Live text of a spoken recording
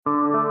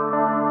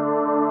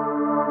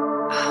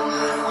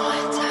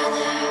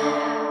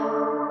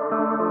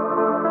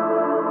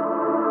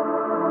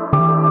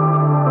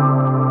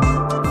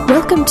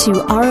Welcome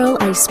to Aural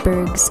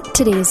Icebergs.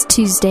 Today is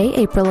Tuesday,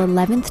 April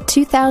 11th,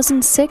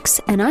 2006,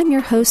 and I'm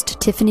your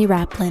host, Tiffany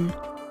Raplin.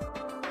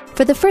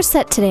 For the first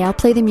set today, I'll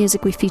play the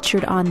music we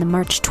featured on the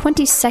March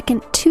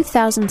 22nd,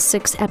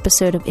 2006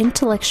 episode of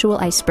Intellectual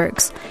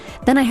Icebergs.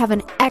 Then I have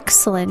an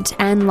excellent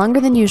and longer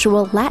than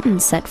usual Latin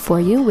set for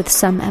you with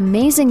some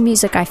amazing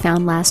music I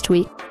found last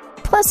week,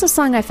 plus a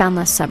song I found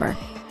last summer.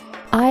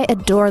 I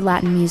adore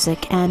Latin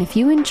music, and if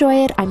you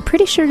enjoy it, I'm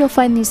pretty sure you'll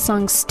find these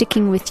songs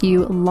sticking with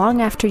you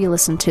long after you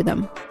listen to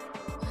them.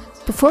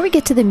 Before we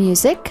get to the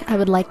music, I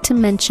would like to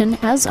mention,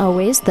 as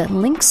always, that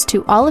links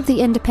to all of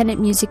the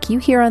independent music you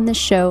hear on this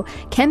show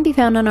can be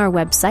found on our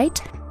website,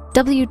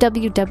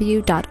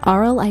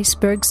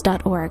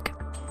 www.auralicebergs.org.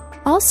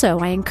 Also,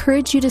 I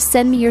encourage you to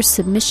send me your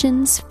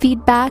submissions,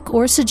 feedback,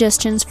 or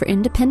suggestions for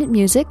independent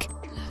music.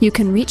 You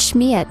can reach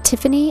me at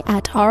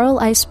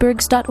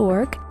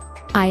tiffany@auralicebergs.org,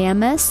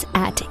 IMS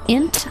at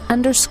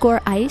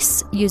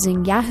int_ice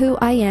using Yahoo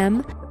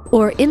IM,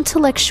 or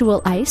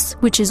Intellectual Ice,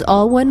 which is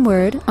all one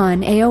word,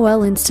 on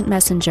AOL Instant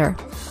Messenger.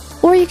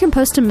 Or you can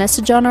post a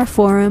message on our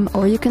forum,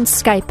 or you can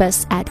Skype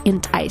us at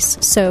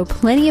IntIce. So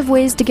plenty of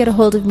ways to get a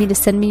hold of me to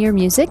send me your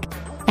music,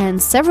 and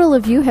several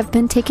of you have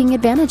been taking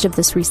advantage of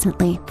this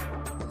recently.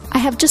 I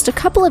have just a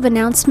couple of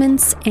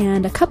announcements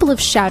and a couple of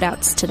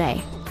shout-outs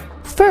today.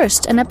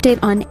 First, an update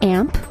on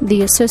AMP,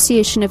 the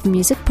Association of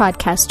Music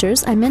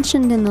Podcasters. I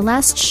mentioned in the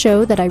last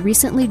show that I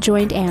recently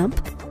joined AMP,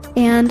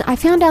 and I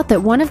found out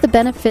that one of the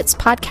benefits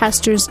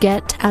podcasters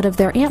get out of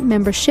their AMP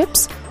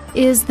memberships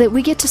is that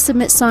we get to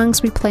submit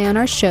songs we play on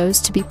our shows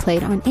to be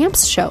played on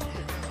AMP's show.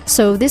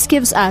 So this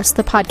gives us,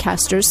 the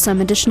podcasters, some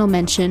additional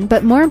mention,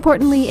 but more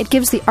importantly, it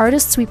gives the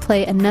artists we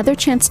play another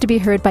chance to be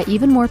heard by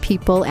even more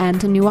people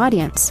and a new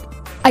audience.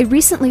 I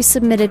recently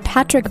submitted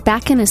Patrick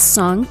Baccanis'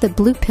 song, The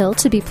Blue Pill,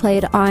 to be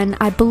played on,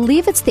 I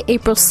believe it's the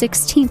April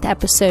 16th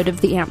episode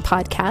of the AMP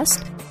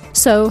podcast.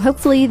 So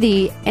hopefully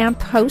the AMP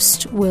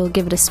host will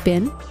give it a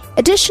spin.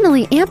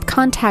 Additionally, AMP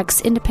contacts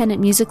independent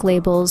music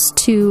labels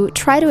to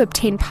try to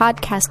obtain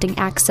podcasting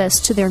access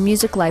to their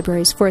music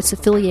libraries for its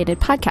affiliated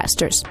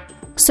podcasters.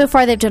 So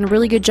far, they've done a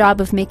really good job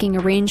of making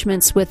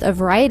arrangements with a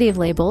variety of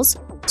labels,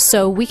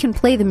 so we can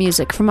play the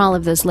music from all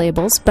of those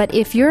labels. But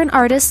if you're an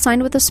artist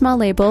signed with a small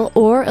label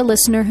or a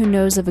listener who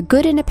knows of a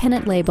good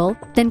independent label,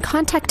 then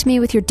contact me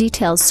with your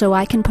details so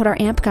I can put our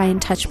AMP guy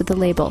in touch with the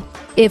label.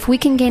 If we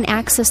can gain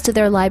access to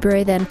their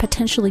library, then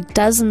potentially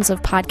dozens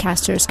of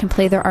podcasters can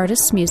play their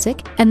artists'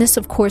 music, and this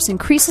of course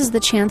increases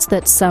the chance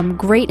that some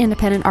great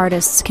independent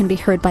artists can be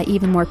heard by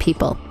even more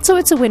people. So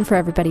it's a win for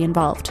everybody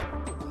involved.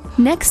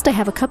 Next, I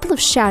have a couple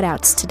of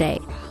shout-outs today.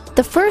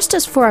 The first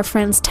is for our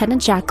friends Ted and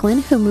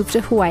Jacqueline, who moved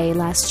to Hawaii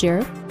last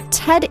year.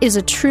 Ted is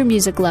a true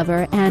music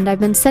lover, and I've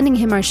been sending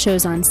him our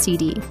shows on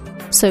CD.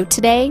 So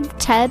today,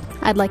 Ted,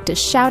 I'd like to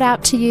shout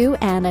out to you,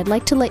 and I'd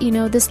like to let you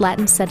know this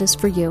Latin set is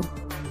for you.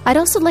 I'd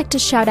also like to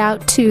shout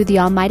out to the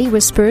Almighty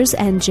Whispers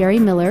and Jerry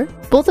Miller,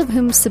 both of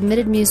whom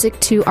submitted music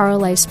to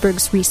Aural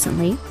Icebergs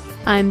recently.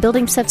 I'm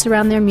building sets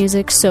around their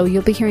music, so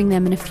you'll be hearing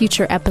them in a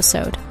future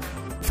episode.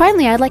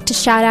 Finally, I'd like to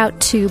shout out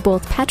to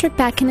both Patrick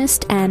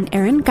Baccanis and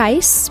Aaron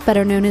Geis,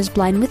 better known as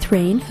Blind with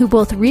Rain, who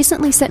both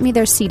recently sent me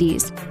their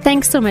CDs.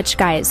 Thanks so much,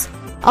 guys.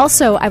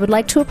 Also, I would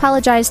like to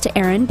apologize to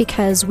Aaron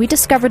because we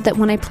discovered that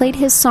when I played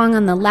his song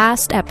on the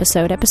last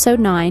episode, episode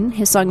 9,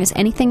 his song is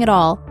Anything at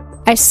All,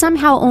 I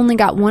somehow only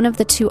got one of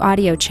the two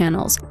audio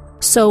channels.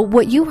 So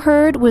what you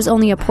heard was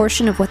only a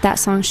portion of what that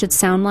song should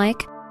sound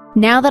like.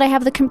 Now that I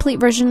have the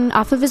complete version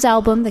off of his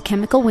album, The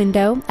Chemical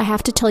Window, I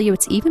have to tell you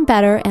it's even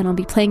better, and I'll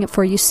be playing it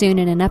for you soon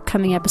in an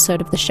upcoming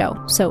episode of the show.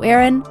 So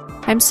Aaron,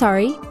 I'm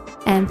sorry,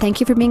 and thank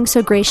you for being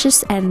so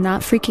gracious and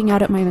not freaking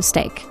out at my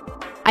mistake.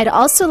 I'd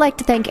also like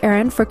to thank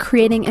Aaron for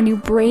creating a new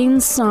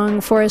Brains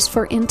song for us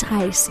for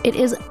IntIce. It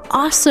is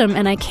awesome,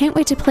 and I can't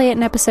wait to play it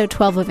in episode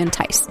 12 of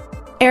IntIce.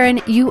 Aaron,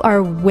 you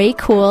are way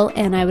cool,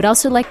 and I would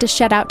also like to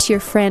shout out to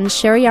your friend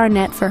Sherry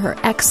Arnett for her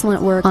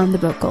excellent work on the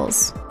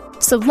vocals.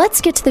 So let's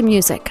get to the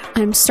music.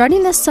 I'm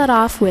starting this set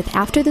off with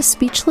After the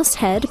Speechless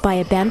Head by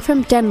a band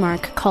from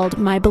Denmark called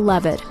My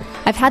Beloved.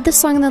 I've had this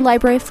song in the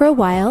library for a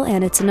while,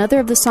 and it's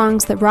another of the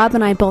songs that Rob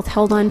and I both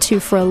held on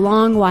to for a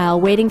long while,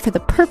 waiting for the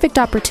perfect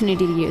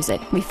opportunity to use it.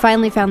 We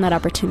finally found that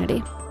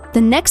opportunity. The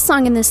next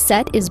song in this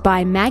set is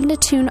by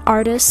Magnatune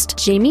artist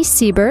Jami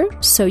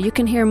Sieber, so you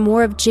can hear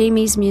more of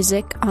Jami's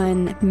music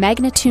on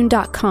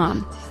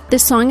magnatune.com.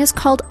 This song is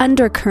called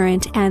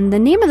Undercurrent, and the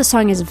name of the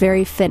song is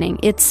very fitting.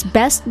 It's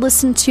best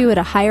listened to at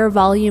a higher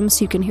volume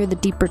so you can hear the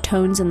deeper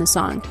tones in the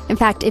song. In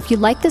fact, if you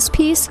like this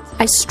piece,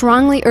 I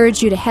strongly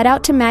urge you to head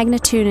out to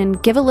Magnatune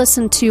and give a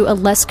listen to a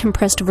less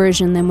compressed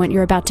version than what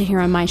you're about to hear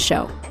on my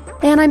show.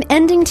 And I'm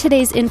ending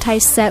today's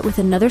IntIce set with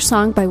another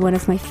song by one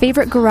of my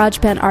favorite garage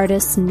band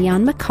artists,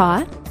 Neon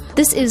Macaw.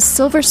 This is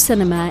Silver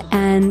Cinema,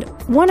 and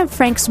one of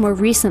Frank's more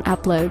recent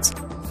uploads.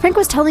 Frank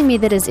was telling me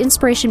that his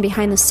inspiration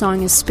behind the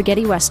song is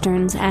spaghetti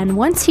westerns, and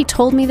once he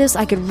told me this,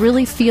 I could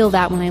really feel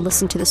that when I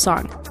listened to the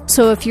song.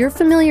 So if you're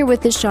familiar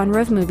with this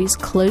genre of movies,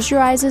 close your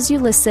eyes as you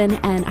listen,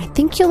 and I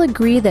think you'll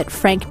agree that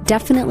Frank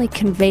definitely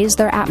conveys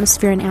their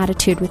atmosphere and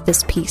attitude with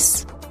this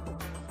piece.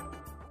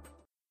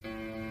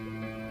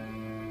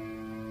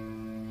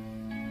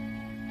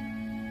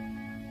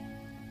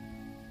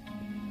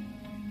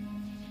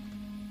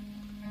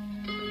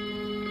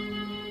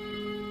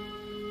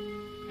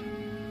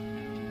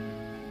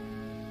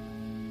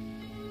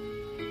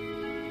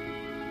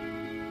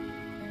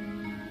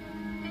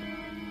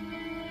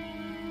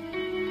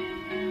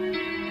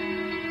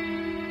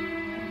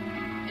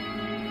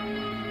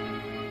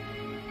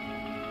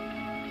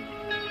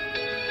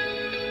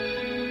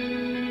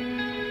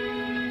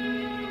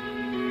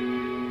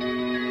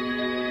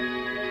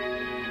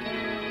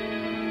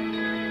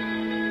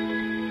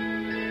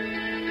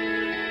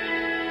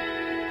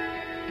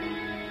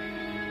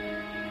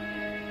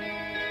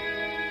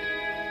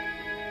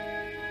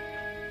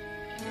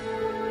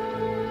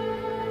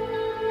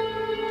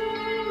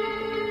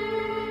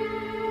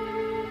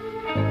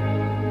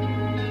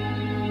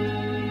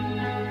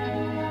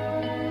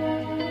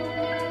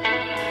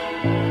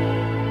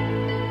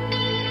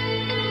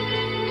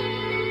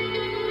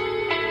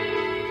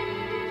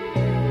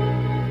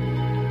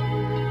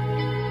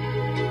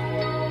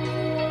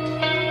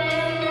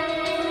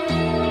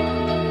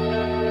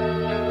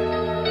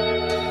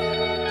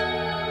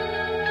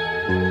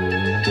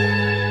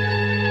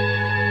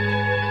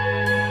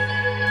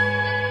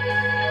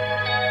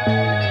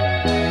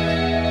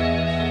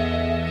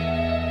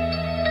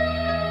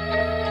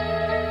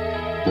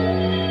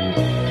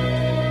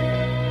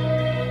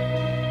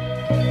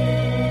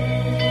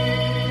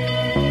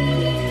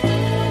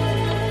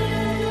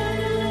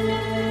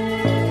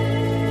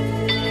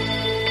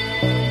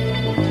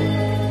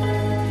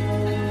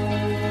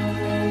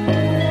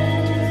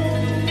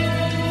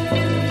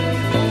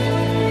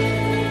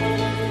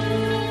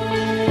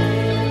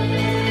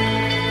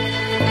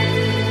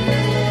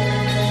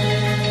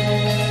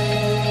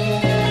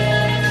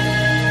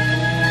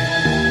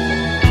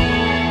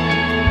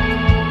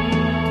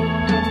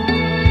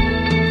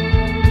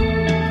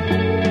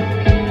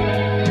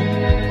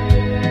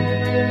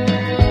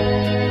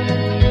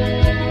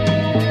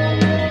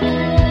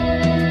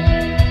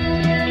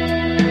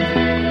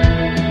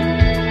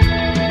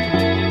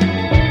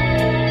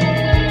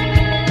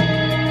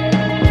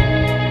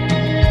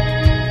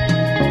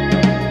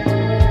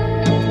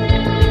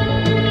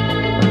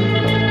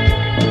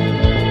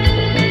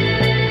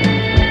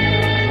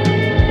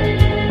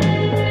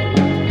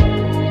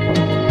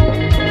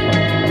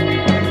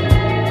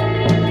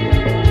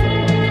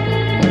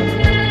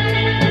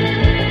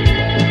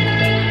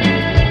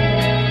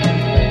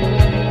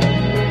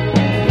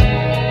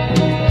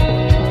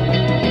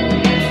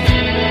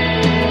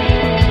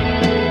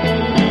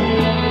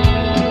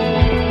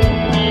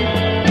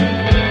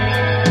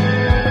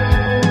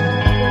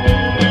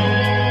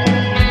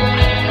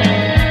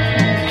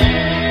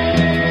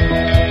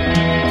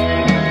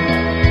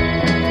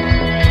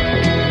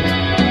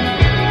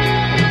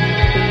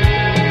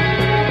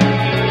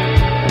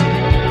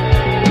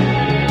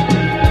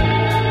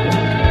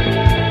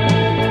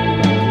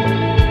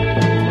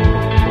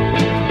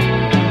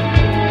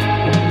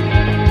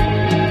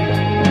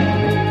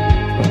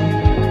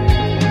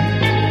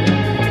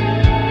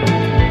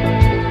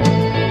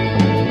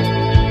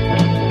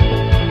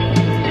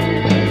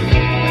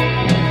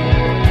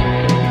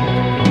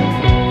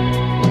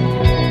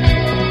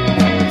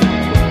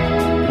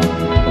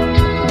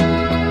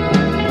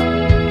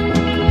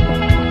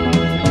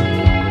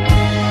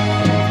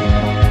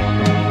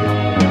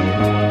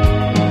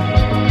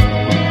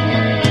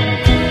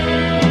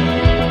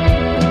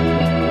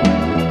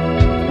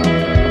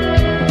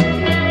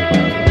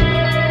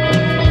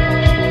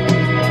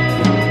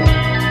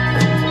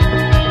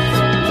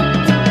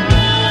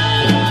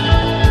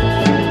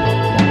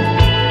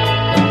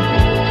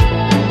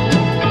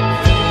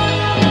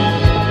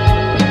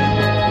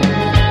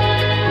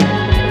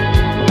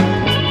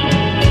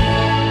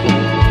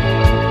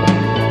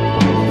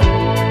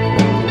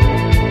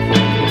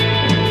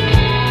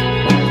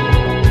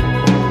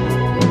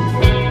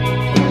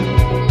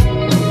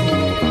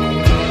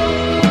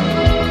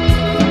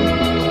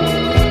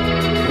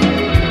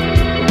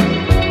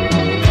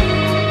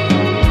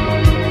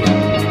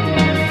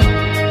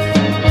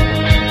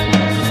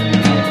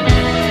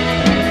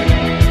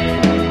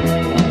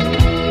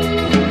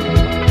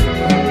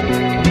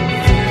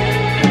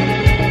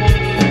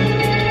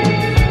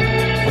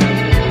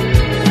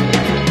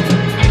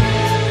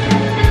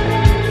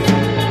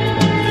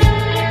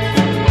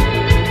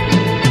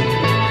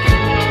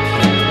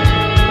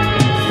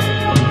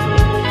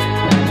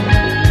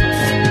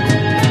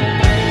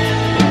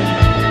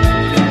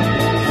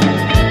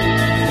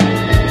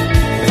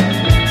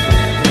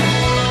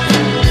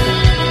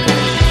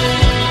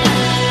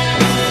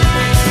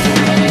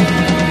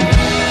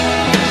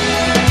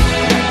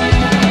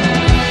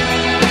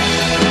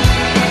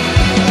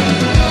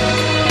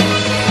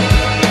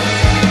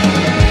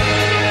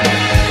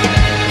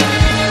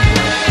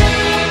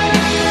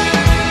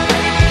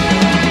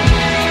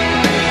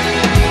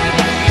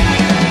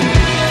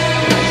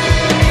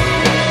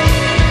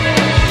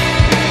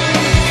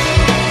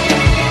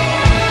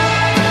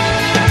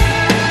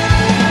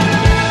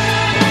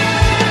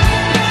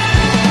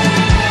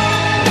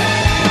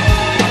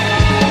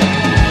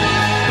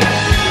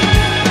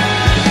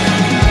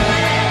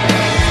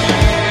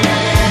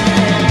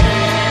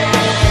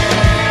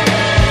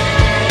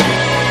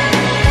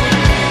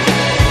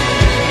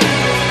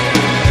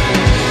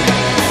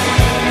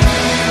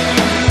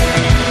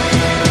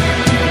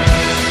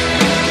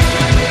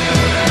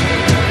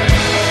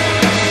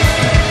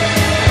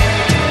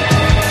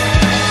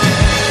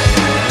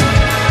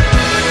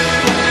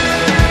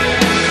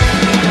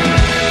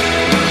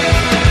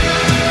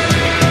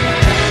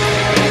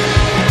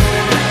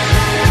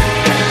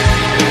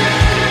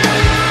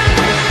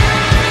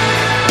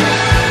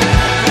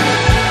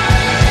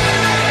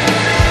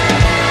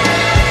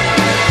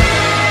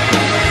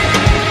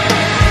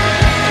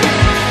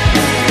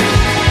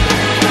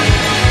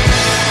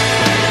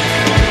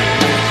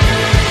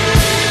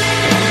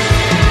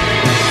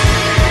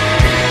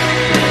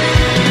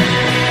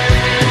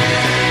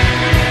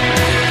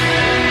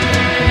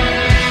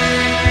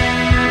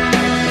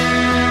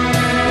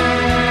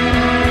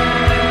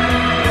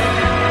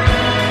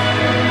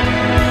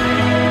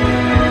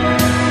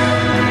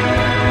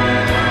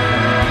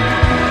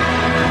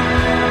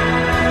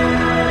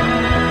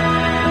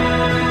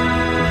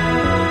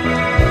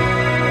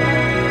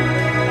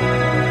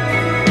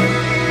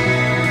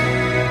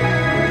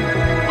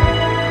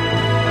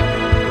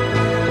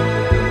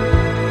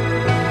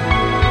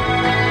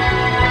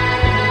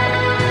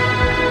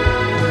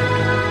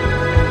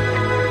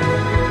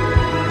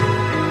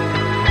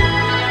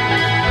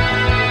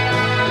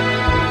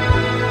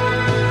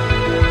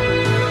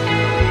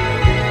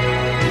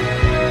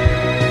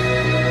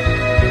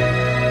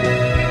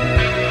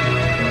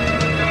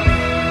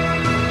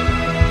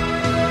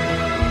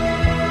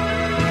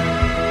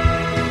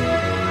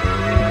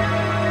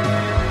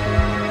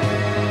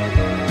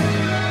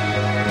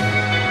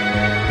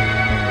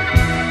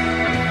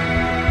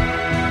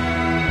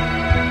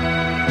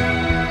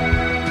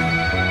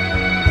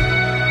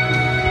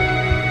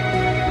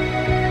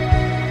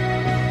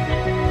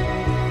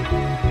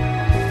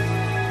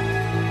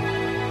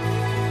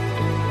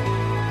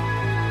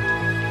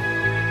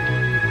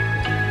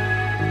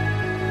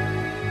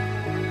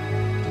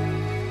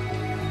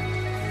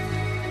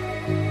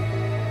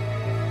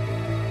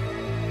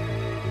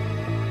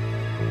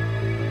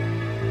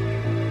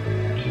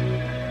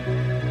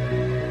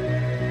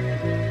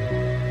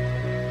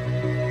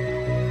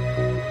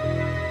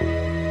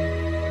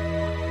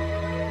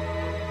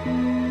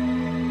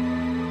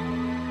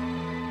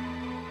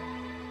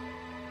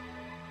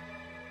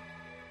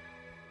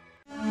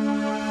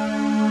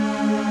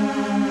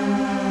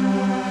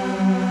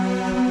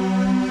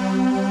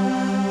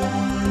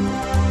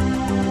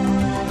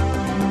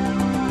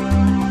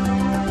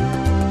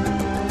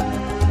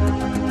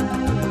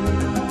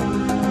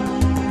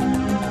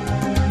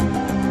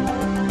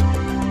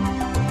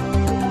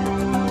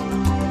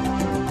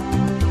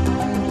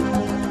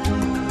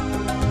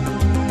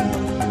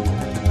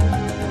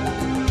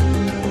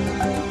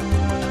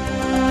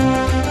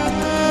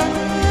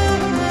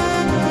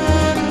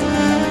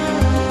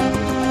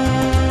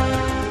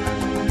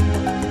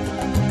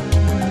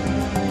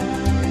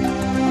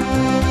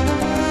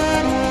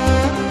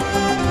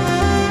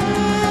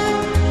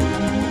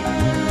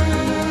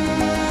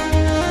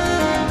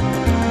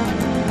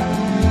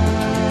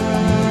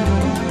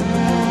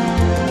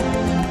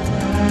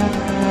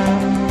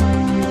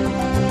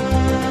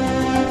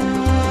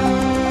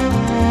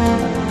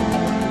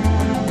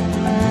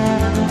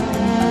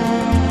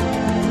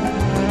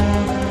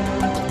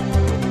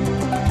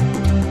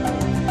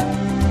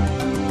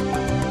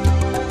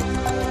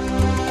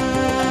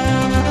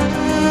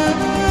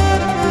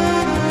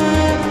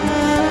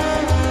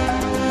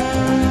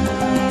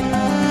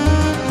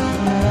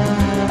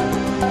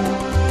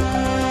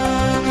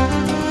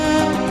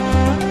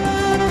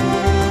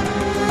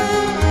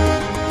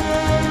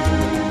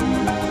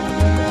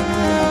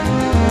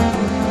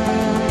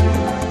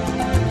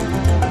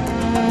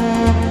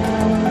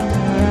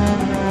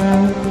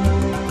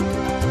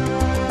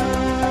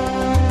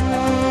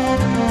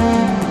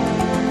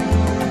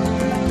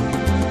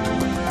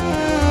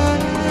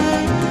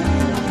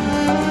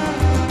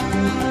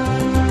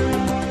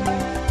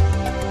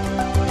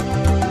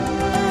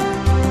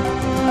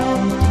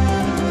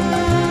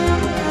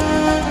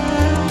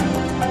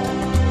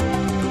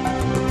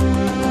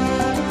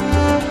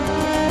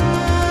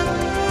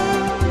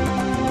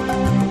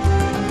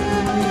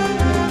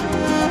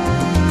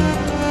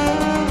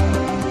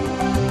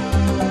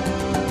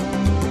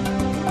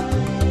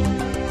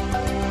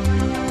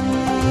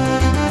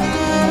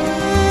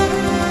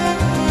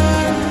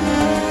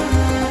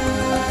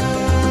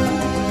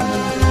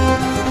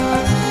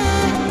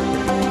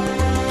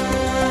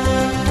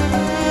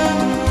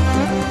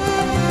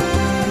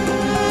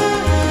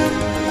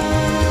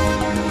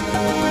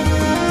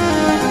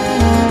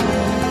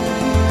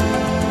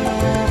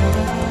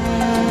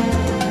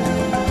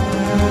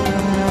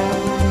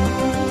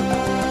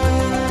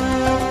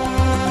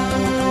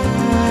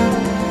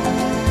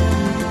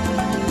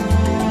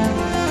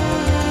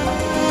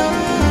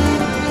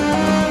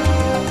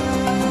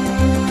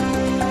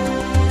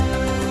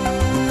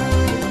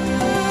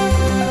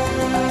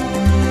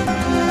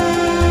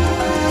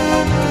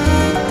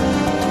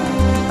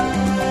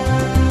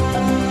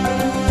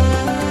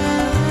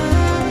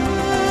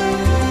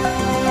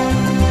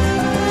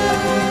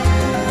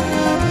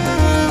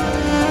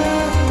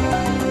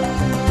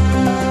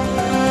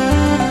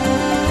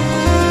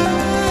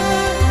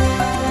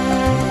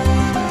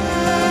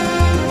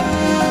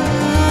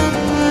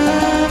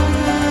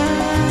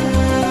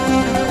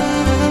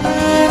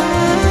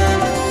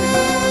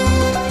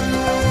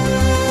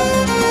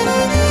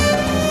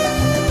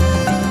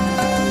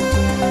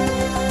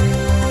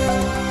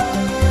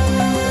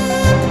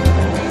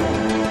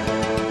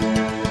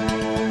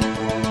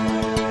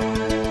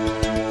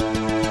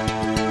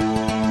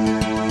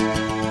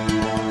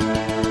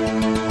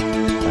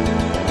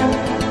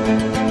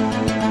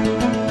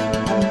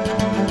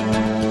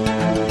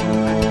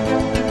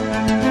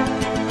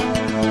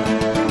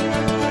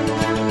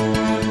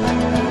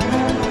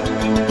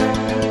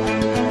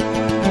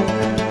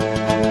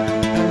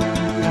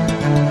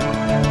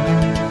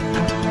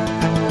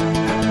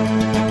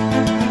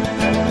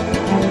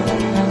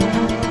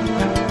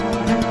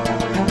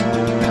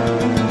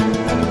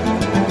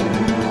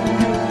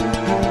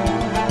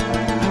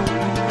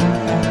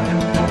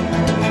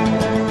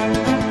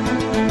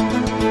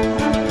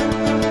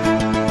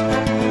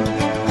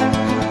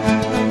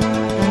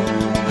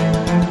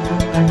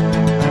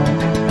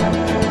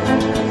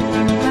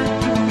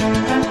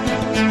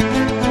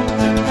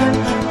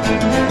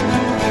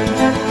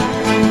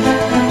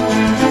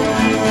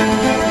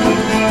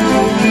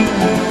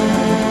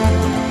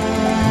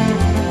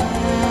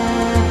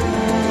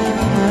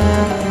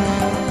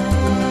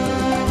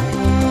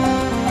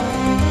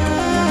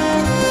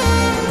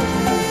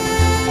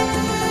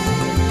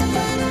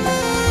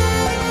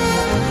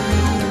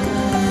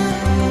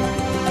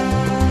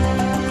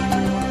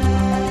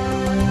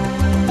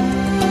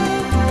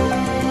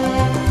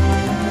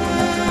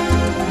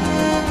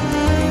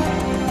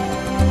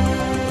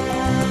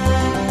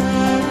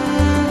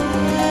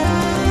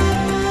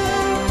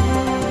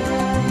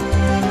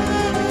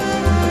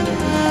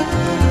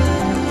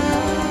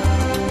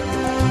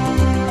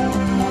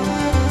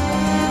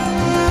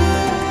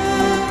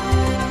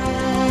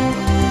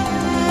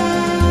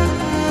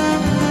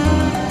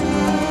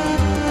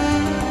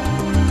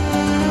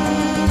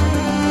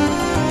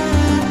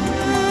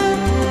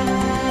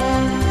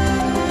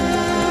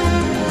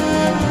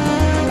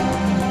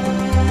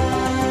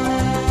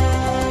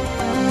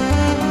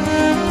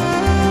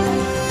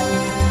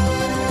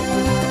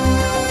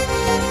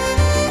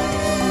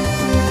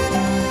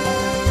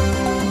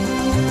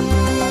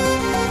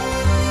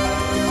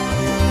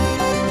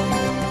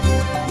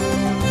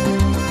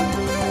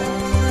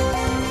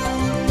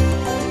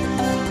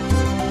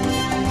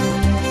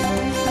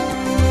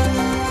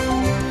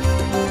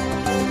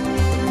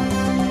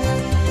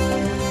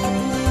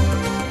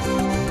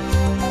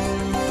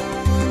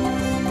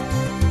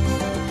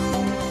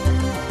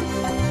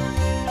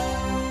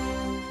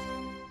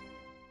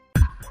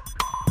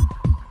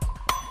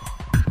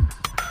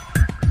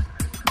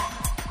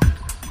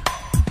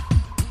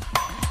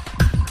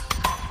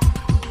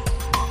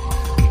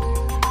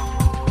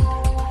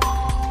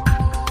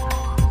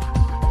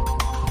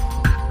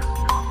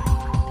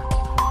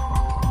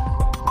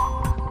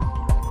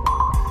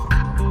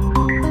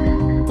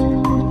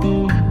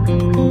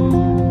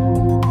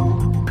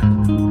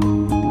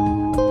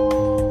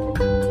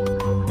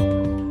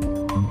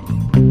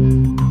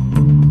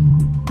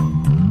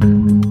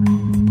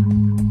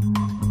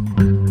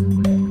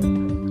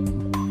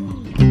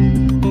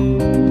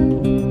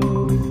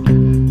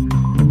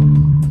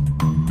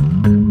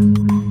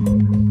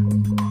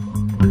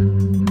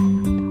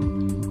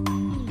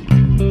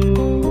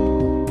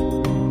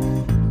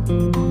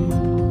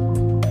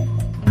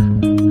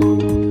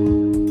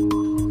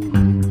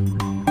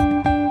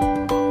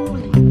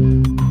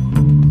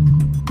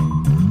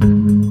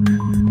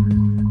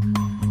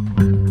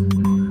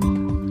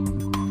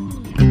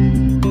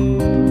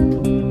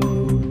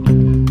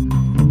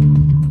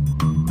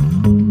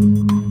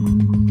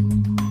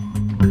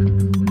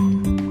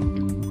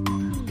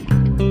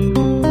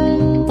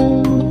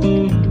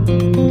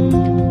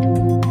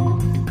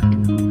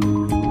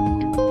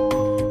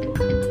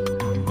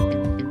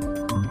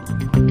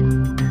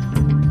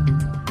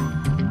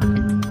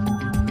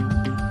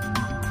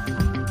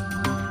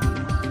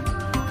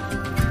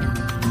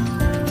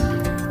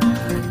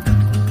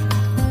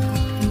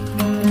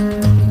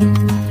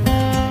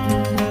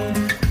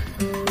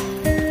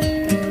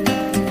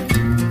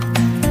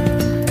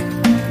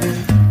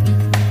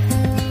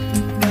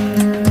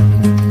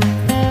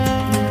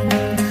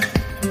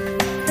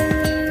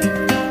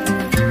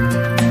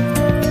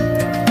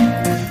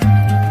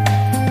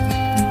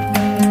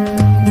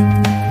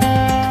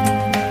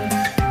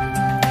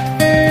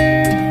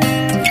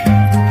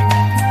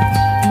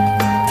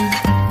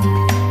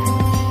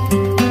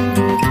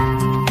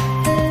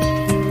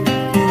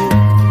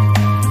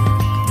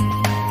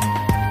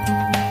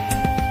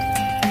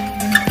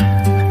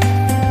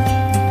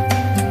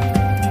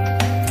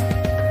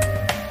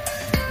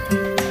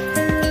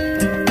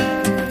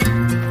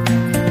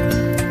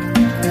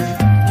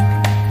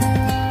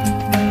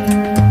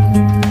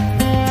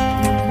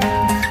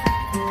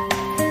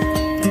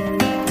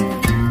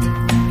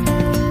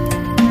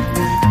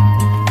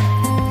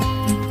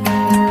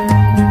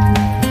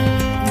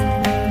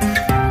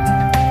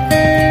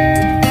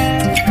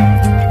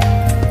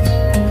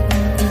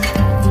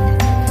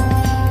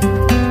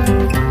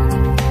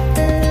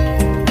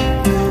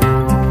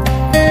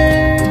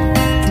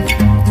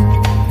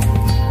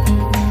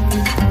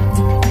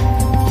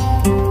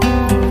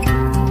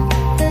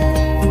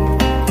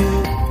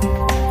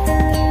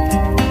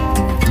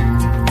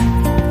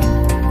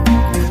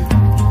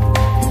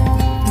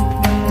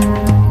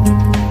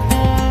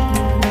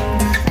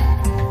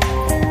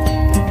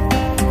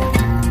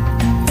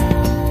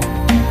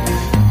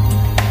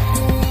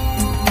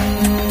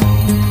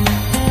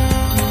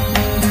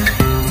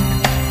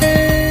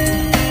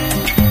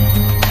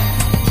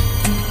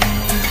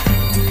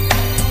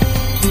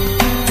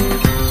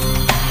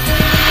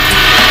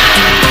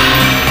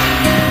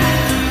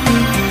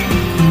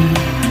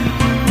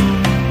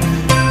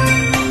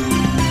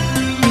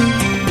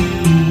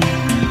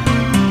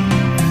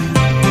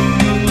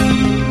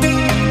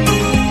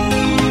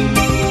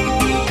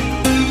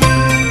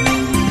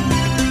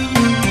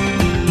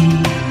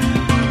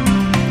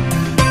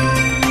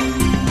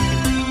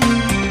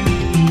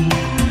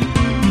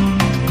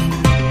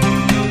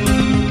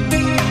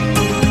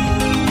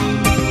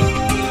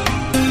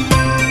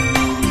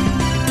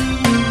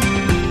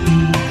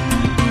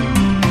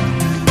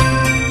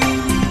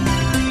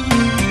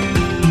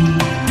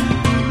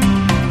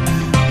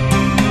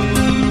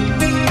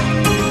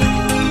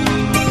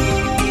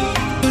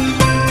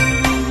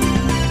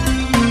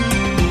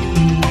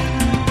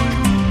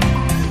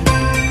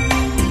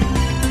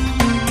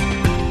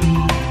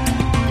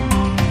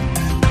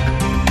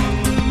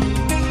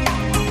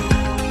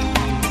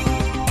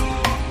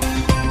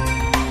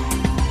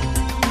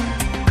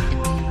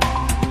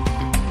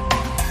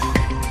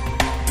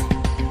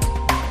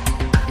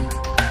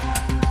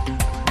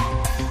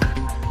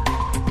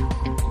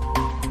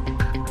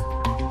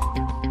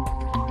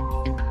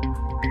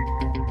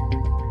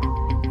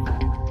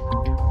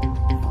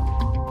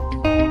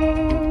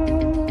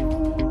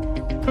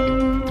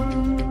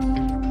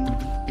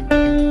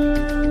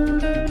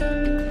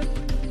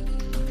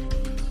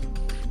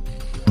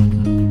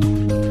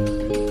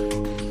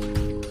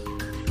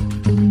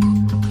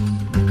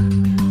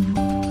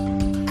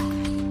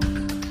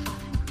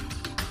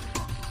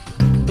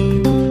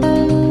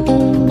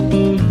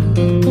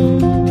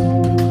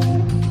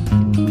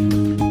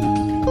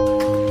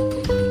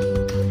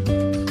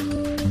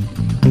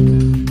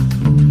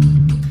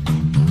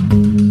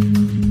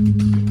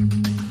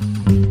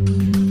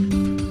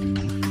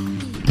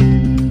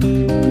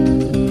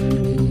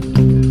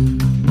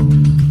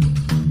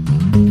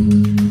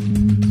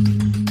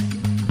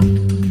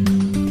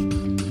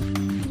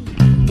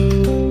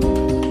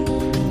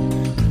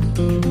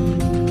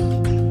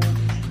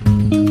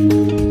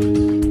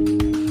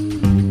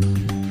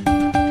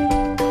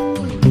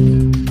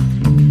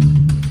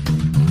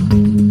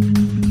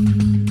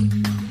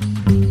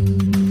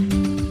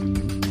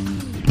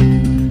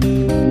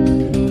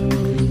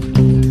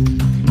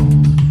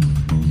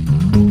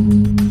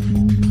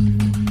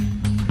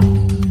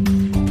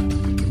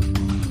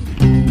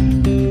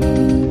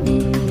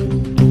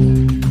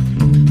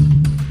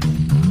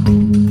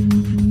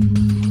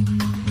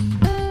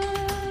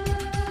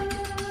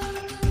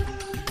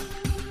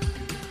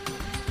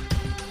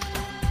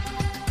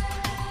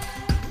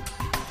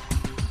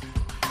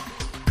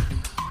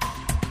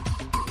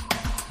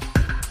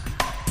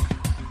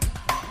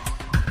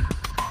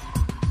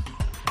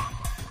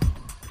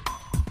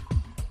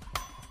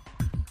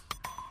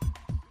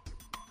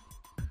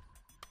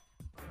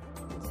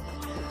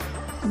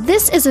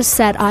 This is a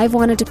set I've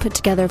wanted to put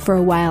together for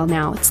a while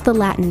now. It's the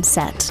Latin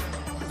set.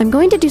 I'm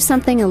going to do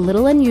something a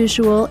little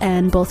unusual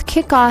and both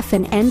kick off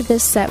and end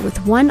this set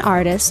with one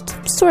artist,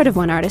 sort of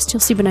one artist, you'll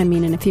see what I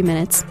mean in a few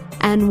minutes,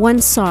 and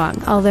one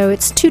song, although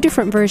it's two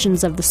different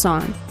versions of the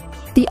song.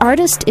 The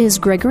artist is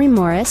Gregory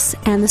Morris,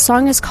 and the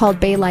song is called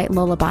Bay Light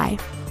Lullaby.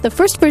 The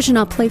first version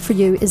I'll play for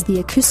you is the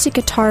acoustic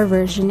guitar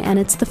version, and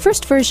it's the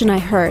first version I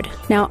heard.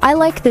 Now, I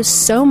like this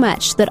so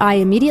much that I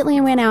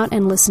immediately went out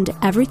and listened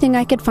to everything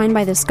I could find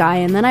by this guy,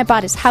 and then I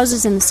bought his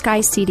Houses in the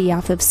Sky CD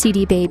off of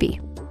CD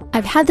Baby.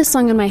 I've had this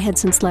song in my head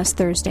since last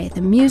Thursday.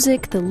 The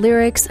music, the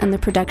lyrics, and the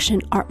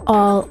production are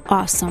all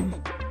awesome.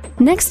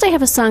 Next, I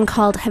have a song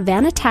called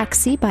Havana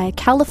Taxi by a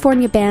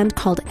California band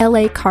called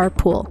LA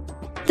Carpool.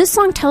 This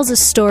song tells a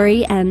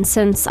story, and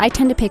since I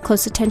tend to pay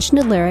close attention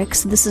to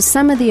lyrics, this is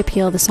some of the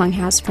appeal the song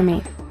has for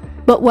me.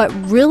 But what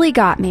really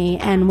got me,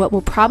 and what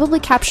will probably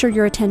capture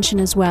your attention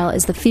as well,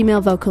 is the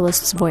female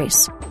vocalist's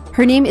voice.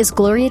 Her name is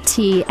Gloria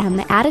T, and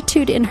the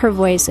attitude in her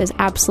voice is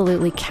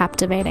absolutely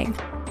captivating.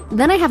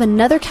 Then I have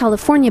another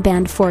California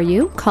band for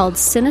you called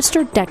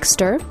Sinister,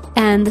 Dexter,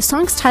 and the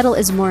song's title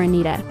is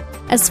Morenita.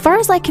 As far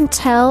as I can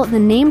tell, the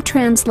name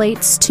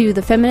translates to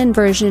the feminine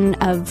version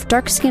of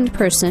dark-skinned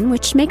person,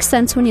 which makes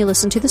sense when you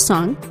listen to the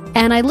song.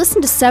 And I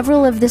listened to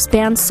several of this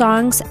band's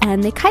songs,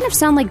 and they kind of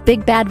sound like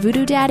Big Bad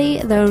Voodoo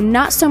Daddy, though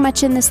not so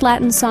much in this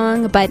Latin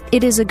song, but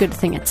it is a good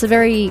thing. It's a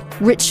very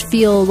rich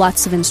feel,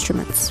 lots of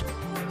instruments.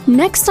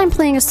 Next, I'm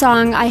playing a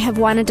song I have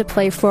wanted to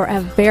play for a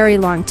very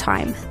long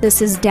time.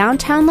 This is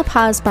Downtown La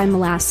Paz by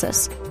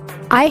Molasses.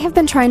 I have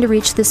been trying to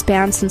reach this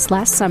band since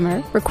last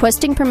summer,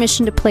 requesting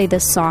permission to play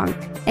this song.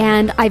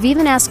 And I've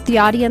even asked the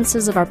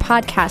audiences of our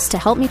podcast to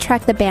help me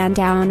track the band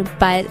down,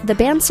 but the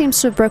band seems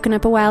to have broken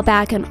up a while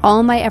back and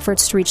all my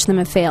efforts to reach them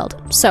have failed.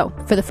 So,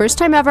 for the first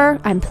time ever,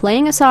 I'm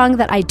playing a song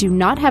that I do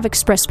not have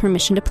express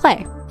permission to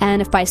play.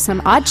 And if by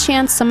some odd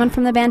chance someone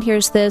from the band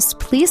hears this,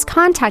 please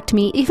contact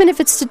me, even if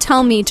it's to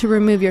tell me to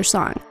remove your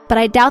song. But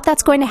I doubt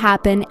that's going to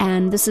happen,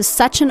 and this is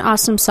such an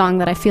awesome song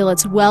that I feel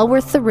it's well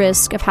worth the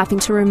risk of having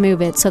to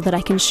remove it so that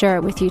I can share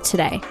it with you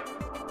today.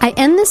 I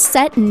end this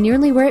set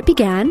nearly where it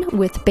began,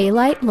 with Bay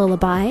Light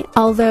Lullaby,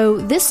 although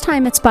this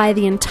time it's by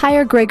the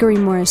entire Gregory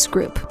Morris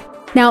Group.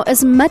 Now,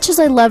 as much as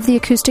I love the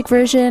acoustic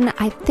version,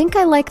 I think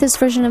I like this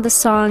version of the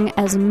song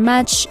as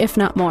much, if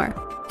not more.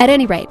 At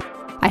any rate,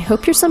 I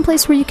hope you're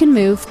someplace where you can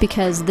move,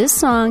 because this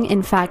song,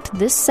 in fact,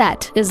 this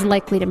set, is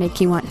likely to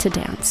make you want to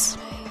dance.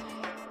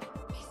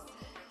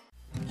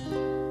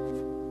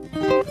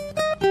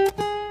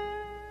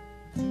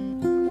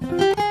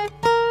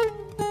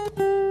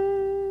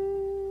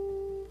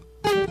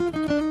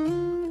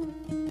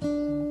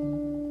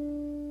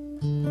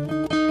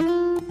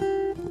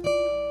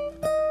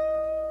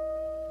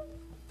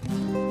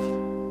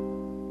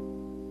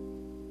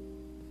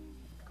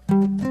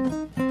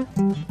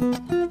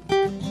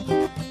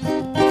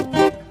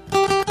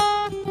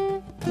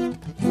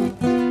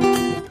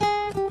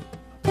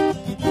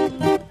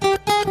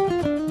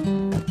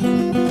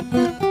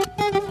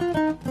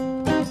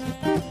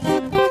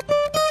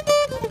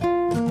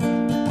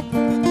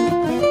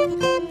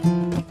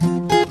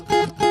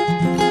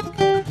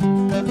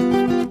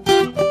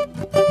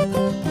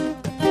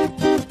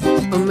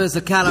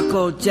 Mr.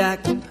 Calico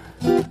Jack,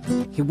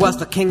 he was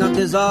the king of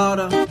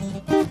disorder.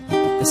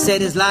 They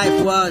said his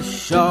life was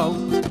short,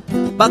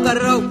 but the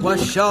rope was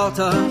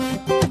shorter.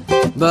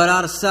 But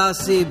all the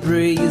saucy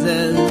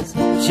breezes,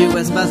 she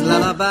whispers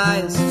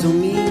lullabies to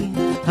me.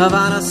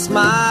 Havana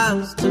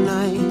smiles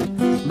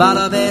tonight by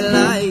the Bay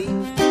Light.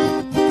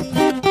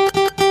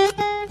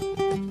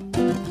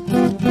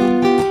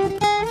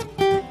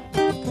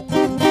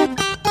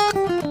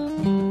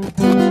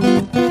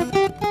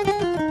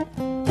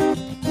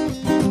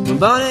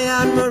 Bonnie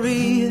and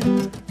Marie,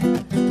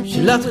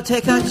 she loved to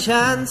take her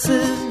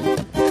chances.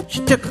 She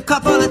took a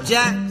couple of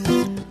jacks,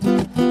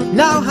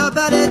 now her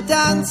belly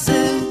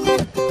dances.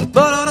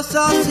 But all the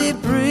saucy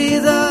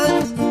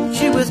breezes,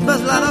 she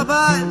whispers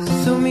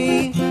lullabies to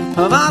me.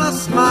 Havana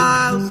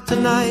smiles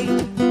tonight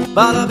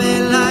by the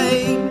Bay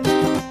Light.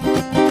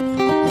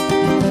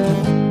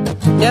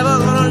 Never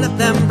gonna let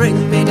them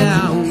bring me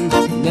down,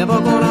 never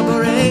gonna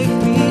break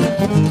me,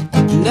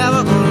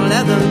 never gonna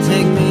let them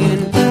take me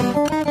in.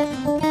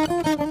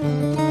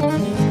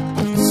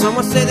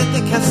 Someone say that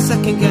they can't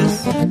second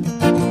guess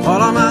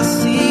all of my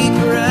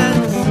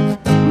secrets.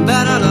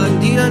 Better luck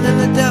dealing in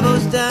the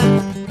devil's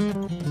den.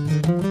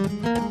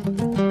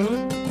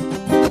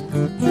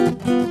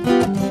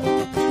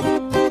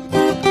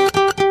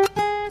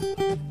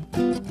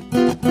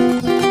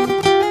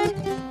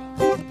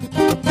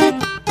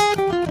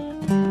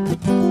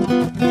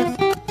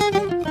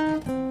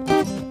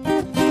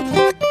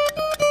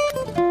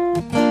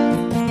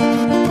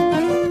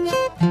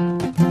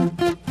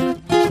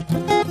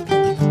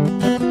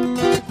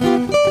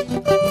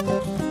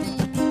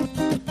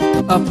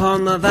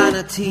 Upon the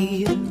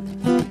vanity,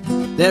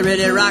 they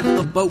really rocked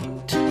the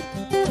boat.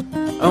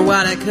 And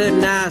while they could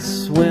not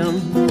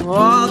swim,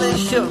 all they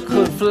sure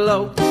could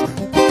float.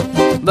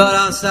 but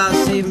on South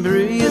Sea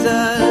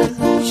breezes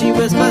she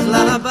whispers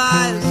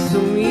lullabies to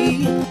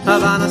me.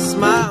 Havana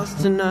smiles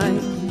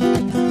tonight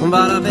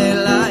by the Bay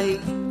Light.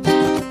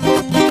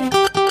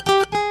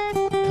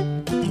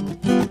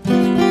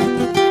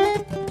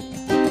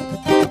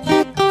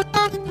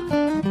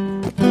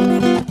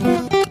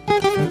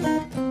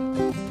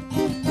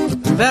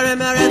 Very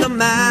merry the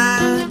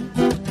man,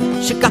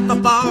 she got the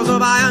balls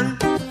of iron.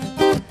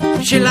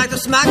 She liked to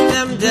smack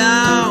them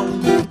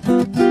down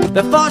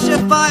before she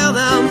fire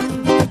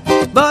them.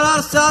 But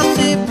on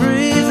saucy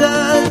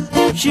breezes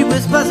she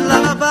whispers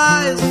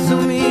lullabies to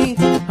me.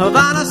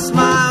 Havana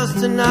smiles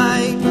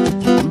tonight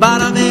by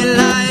the Bay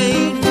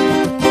Light.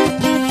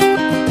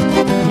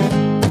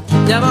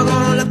 Never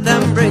gonna let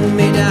them bring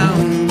me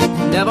down,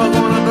 never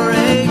gonna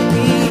break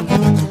me,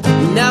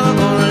 never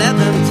gonna let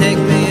them take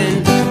me in.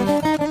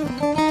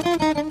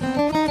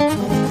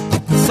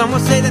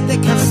 Someone say that they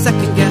can't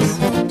second guess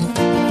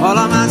all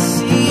of my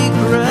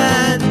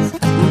secrets.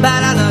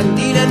 Bad luck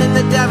needed in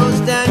the devil's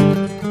den.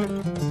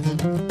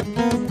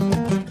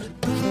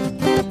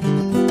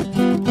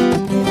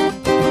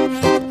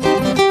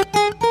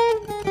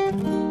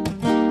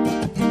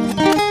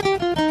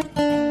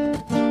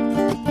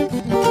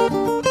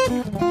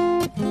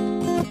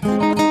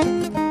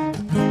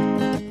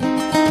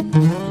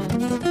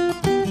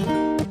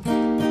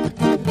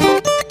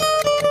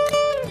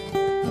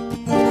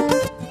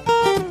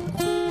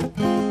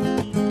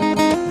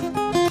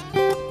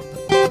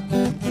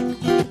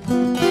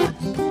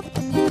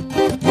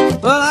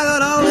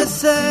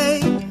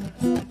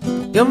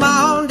 You're my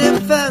own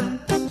defense.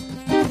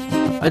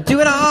 I'd do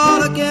it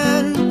all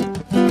again.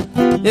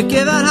 You're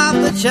given half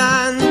the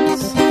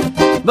chance.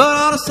 But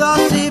all the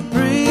saucy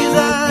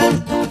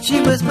breezes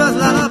she whispers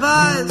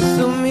lullabies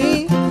to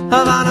me.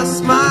 Havana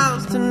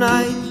smiles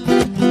tonight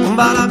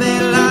by the Bay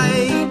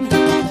Light.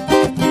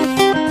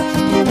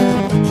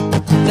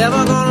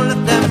 Never gonna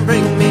let them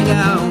bring me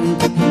down,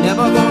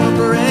 never gonna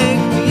break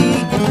me,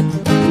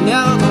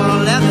 never gonna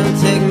let them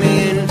take me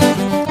in.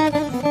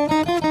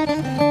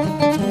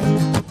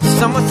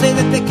 Someone say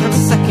that they can't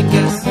second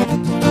guess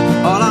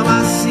all of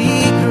my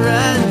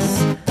secrets.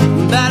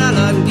 Better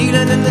luck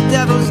dealing in the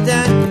devil's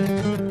den.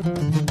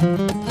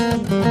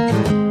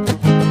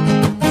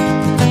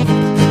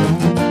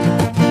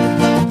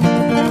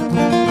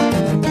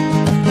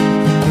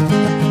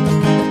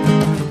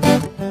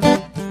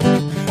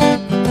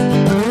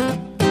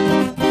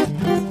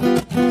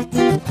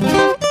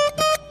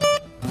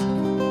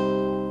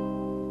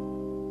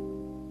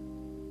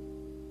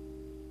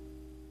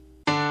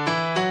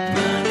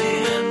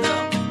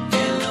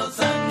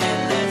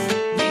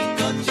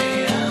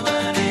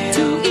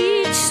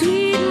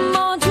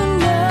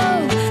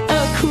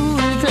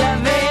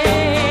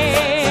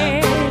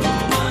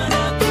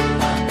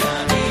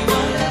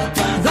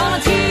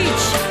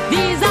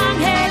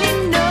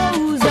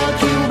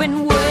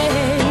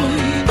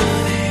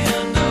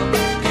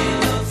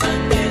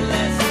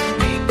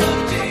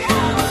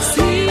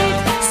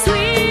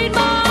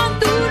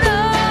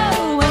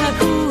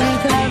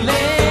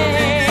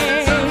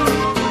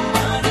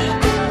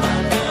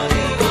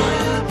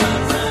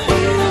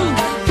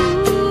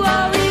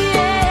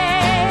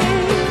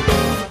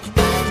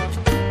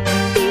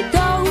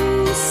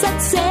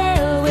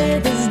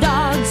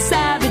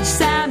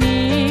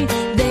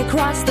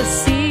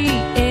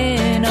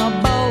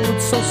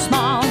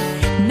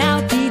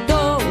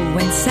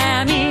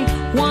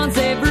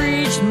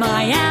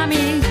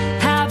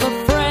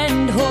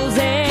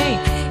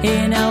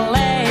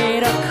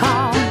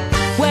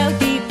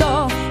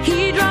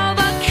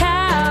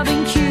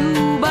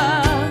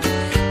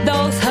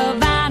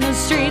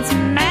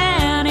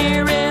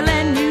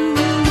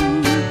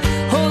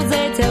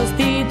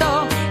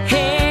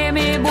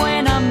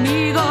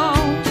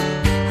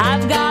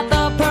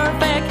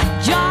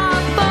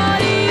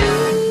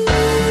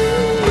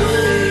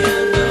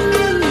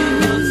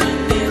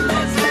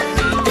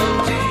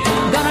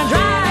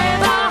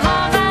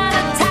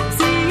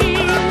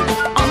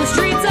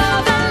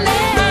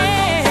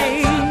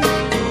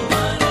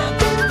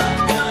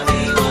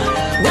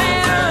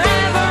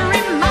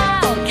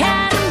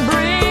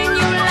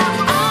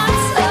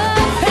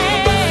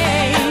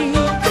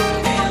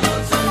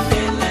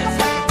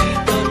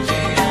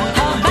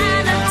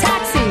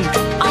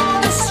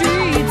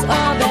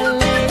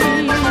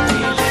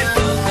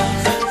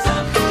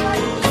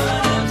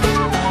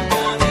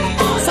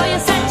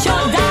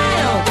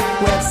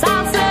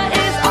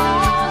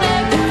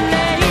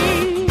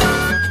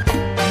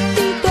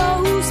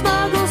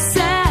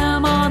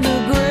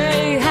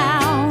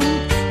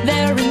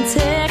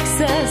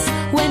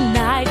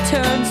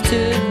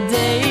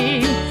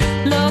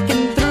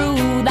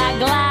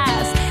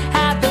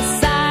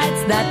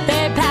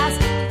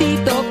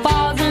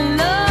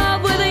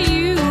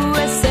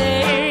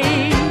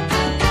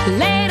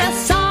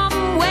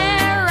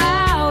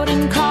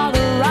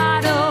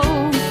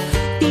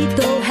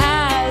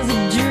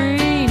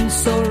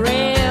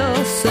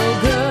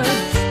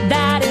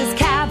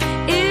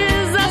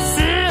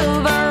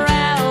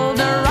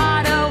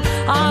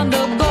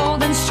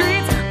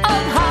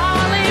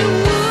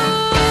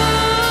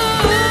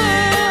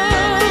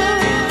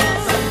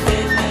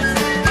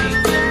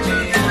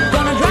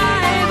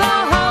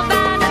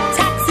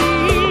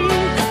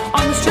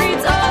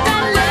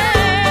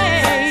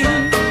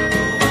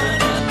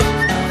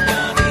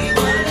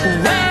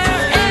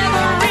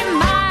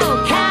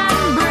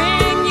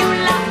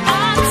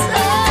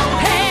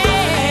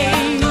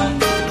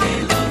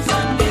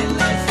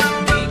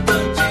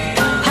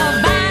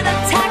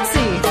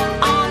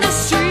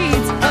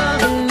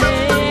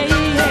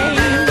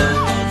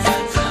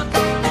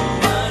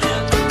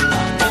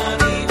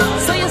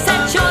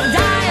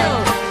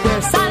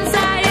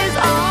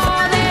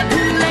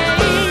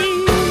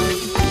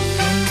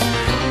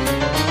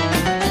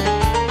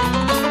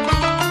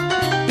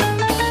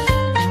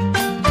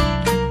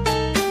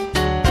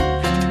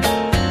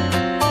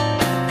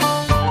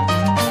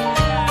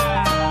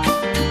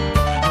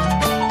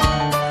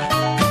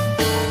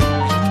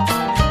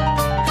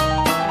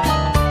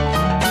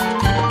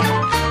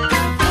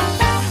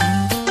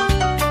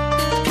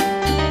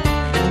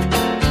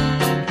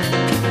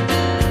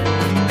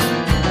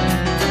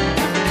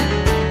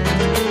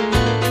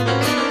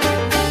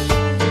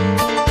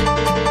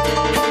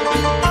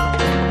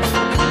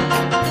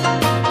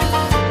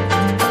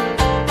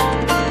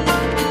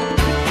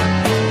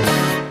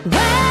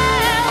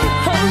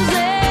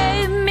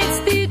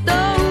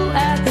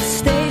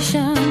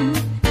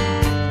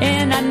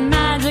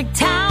 magic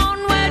town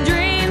where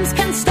dreams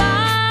can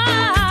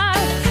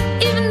start.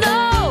 Even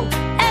though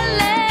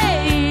LA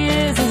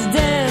is his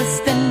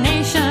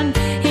destination,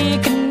 he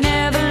can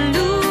never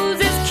lose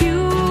his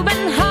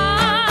Cuban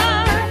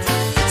heart.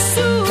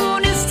 Soon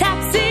his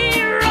taxi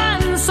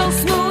runs so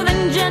smooth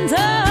and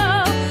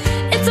gentle.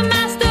 It's a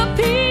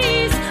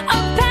masterpiece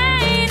of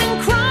pain and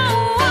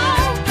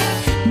crawl.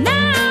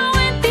 Now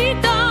when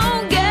Tito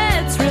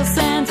gets real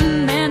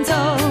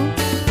sentimental,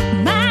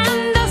 man,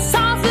 the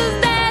sauce is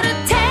there to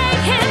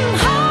take him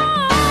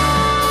home.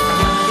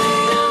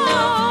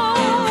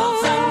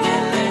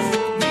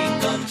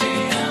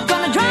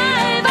 Gonna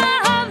drive a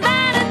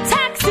Havana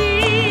taxi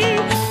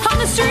on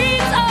the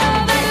streets of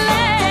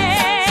LA,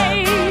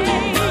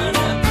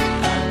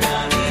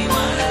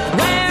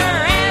 where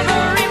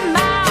every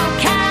mile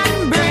can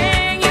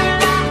bring you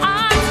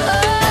lots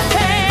of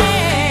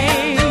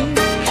pain.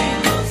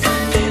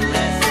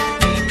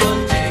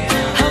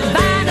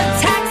 Havana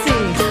taxi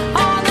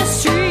on the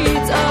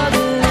streets of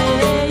LA.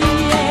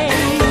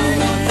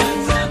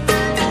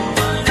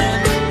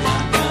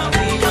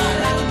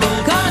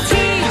 Gonna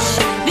teach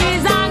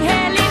these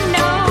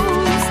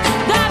angelinos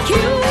the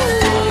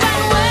Cuban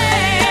way.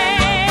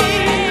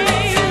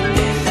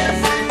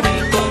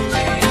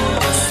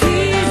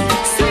 Sweet,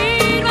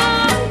 sweet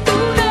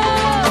Monturo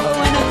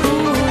and a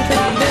crude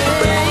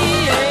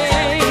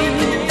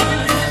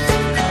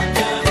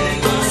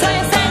So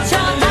you set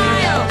your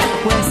dial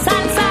where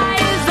salsa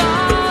is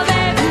all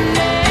they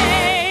play.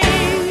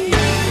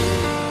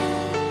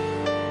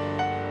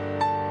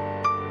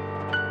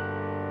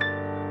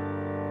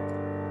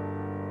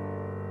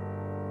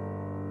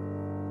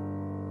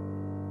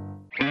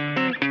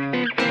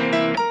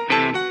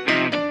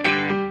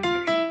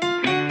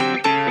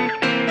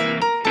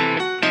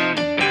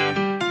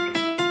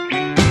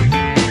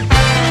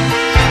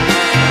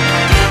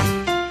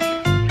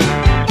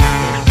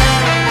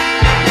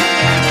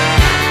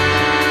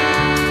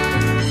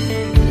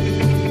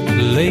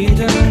 Lay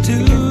down to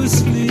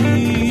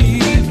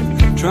sleep.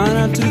 Try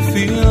not to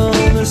feel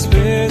the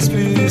space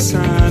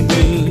beside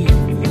me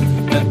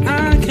that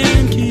I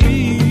can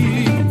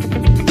keep.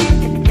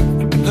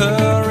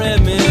 Her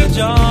image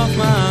of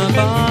my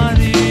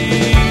body.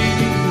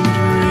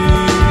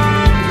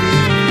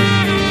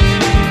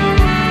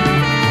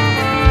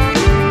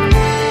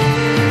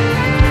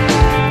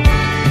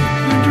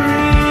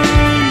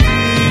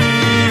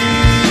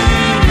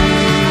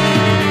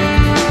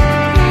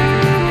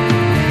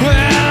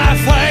 Well, I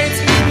fight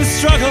the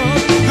struggle.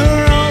 Her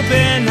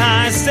open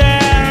eyes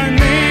staring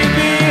me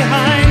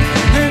behind,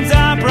 and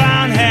dark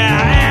brown hair,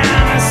 and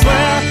I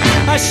swear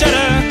I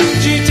shudder.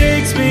 She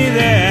takes me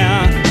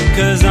there,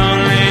 'cause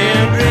only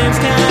in dreams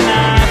can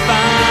I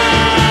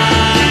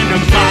find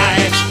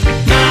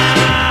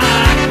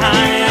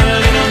my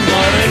little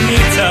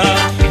Morenita.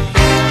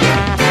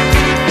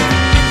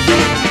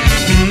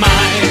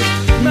 My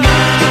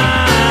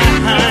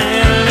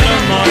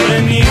little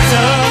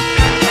Morenita.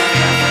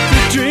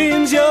 The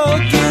dreams you're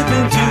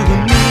giving to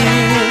me.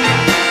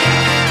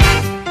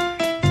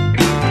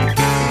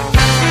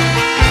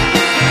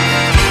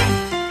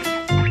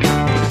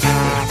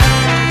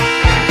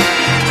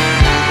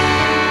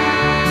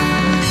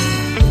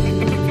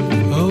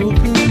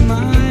 Open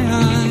my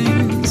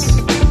eyes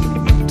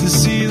to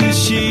see the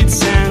sheets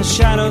and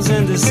shadows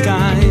in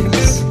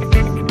disguise,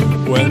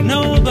 where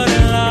nobody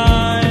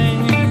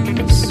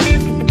lies,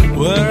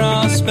 where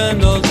I'll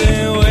spend all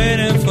day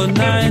waiting for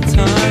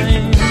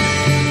nighttime.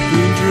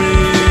 We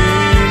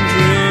dream,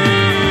 dream.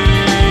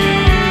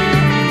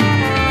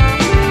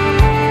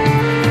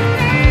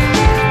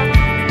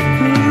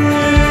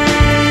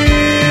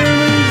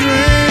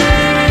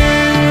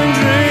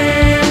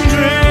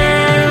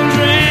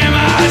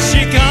 As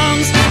she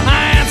comes, I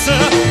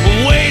answer,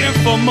 waiting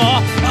for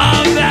more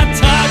of that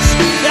touch,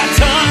 that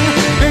tongue,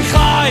 and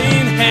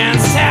clawing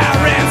hands,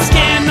 tearing skin.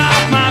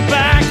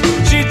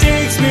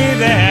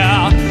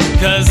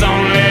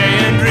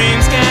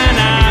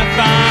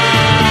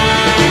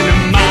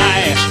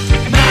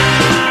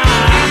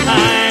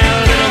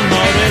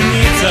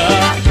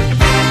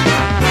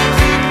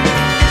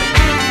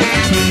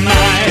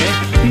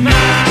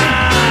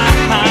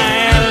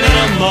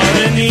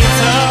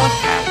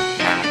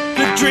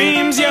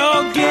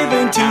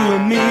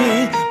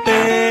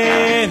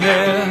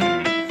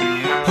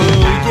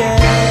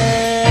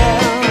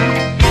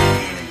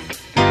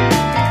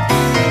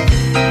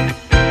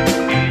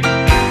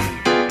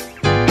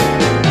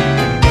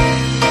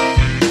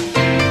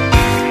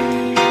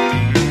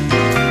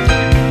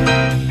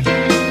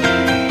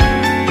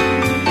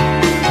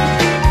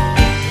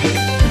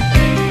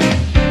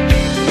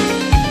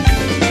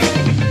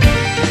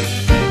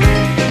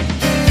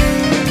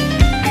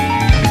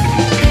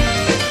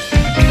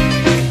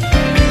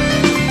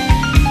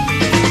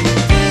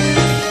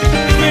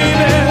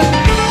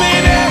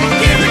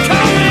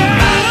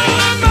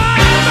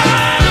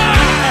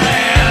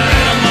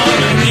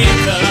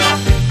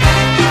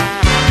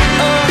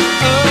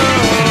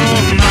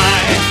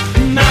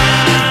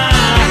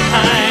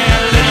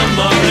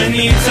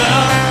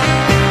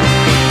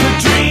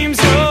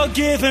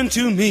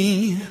 to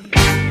me.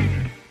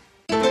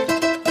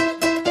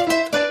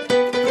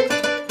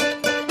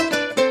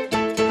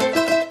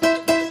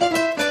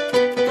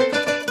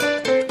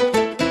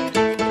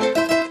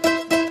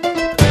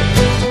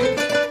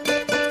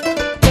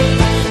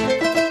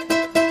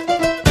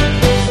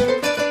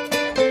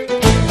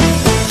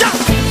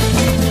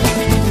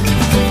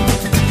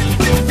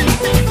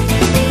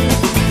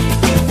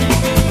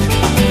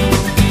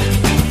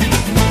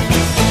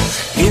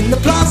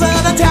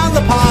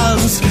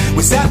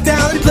 We sat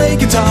down and played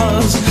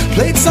guitars,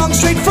 played songs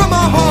straight from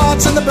our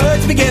hearts, and the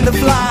birds began to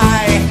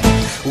fly.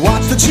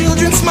 Watched the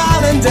children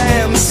smile and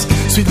dance,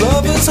 sweet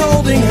lovers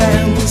holding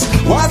hands.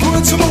 Wise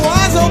words from a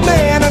wise old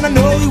man, and I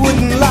know he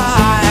wouldn't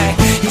lie.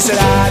 He said,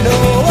 I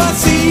know a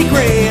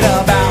secret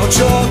about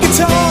your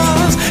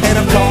guitars, and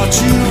I've caught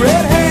you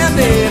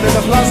red-handed in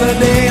the Plaza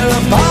de la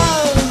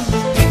Paz.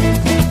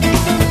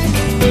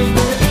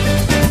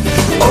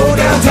 Oh,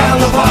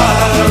 downtown La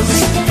Paz.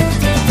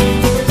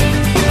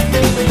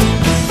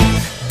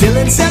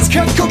 Says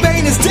Kurt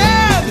Cobain is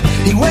dead.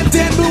 He went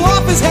and blew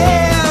off his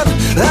head.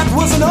 That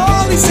wasn't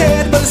all he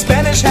said, but his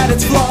Spanish had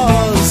its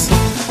flaws.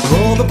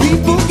 All the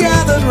people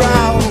gathered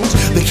round,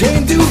 they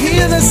came to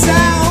hear the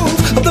sound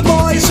of the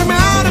boys from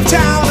out of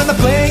town, and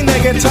they're playing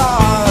their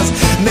guitars.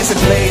 And they said,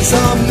 play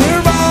some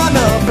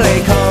Nirvana,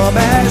 play Come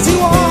As You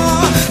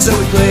Are. So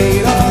we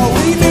played all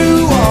we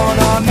knew on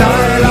our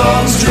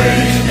nylon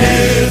string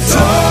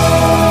guitars.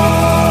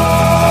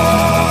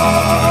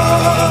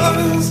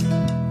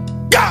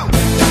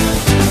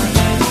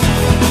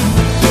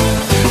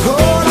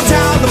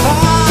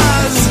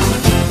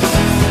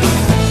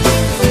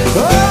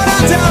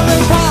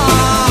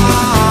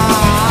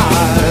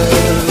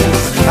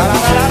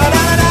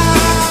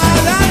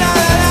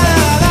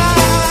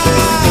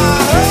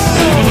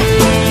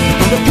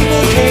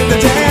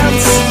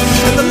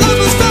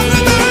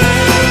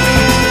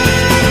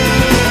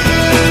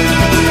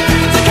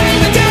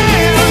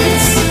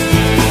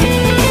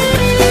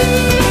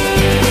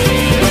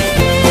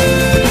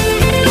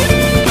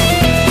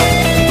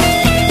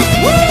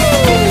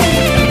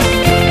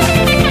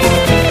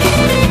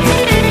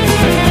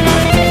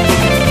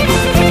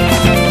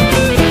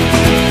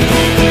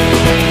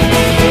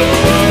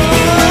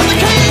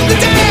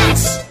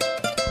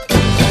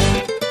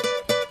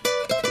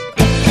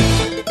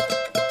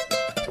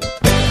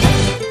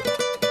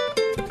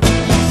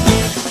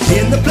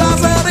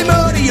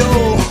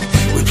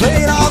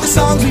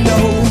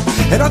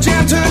 And our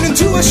jam turned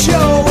into a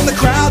show, and the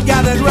crowd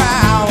gathered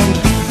round.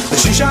 The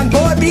shoeshine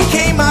boy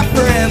became my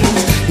friend.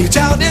 He reached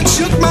out and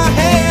shook my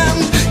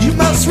hand. You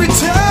must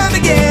return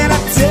again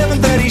at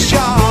 7:30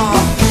 sharp.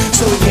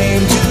 So we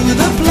came to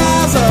the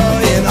plaza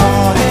in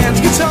our hands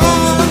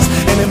guitars,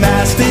 and we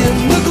basked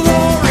in the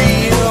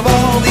glory of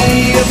all the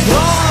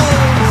applause.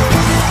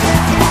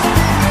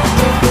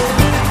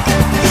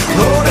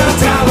 Roll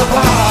downtown La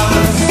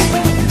Paz.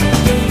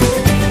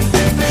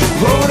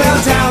 Roll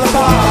downtown La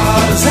Paz.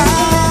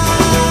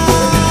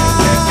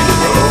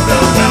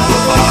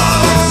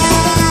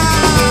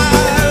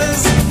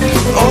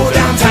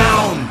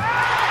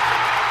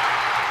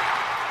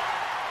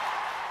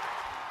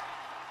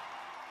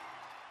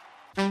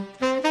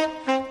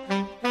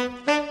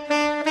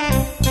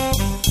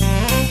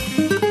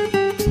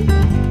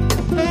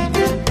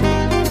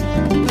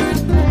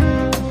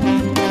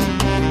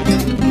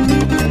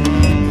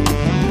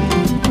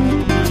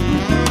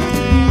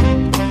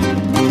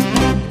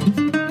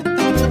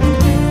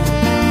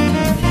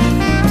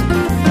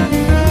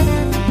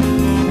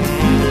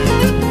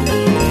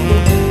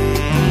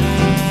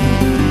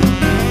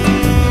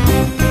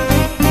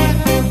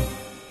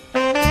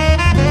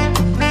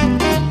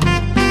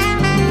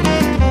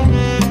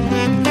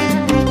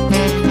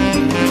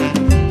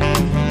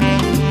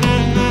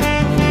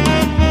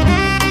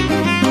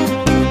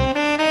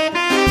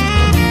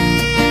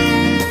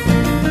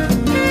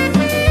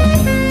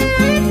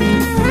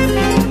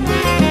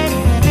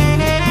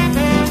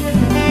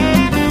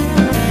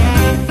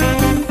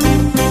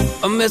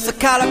 Mr.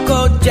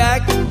 Calico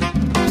Jack,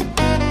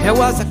 he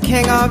was the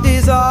king of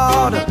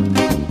disorder.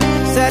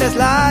 Said his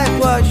life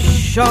was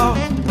short,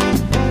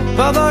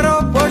 but the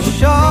rope was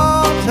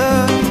shorter.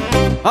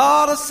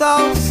 All the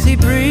South Sea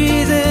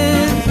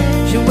breezes,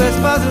 she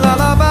whispers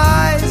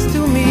lullabies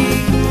to me.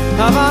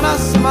 Havana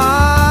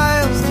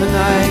smiles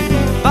tonight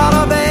by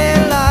the Bay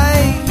Light.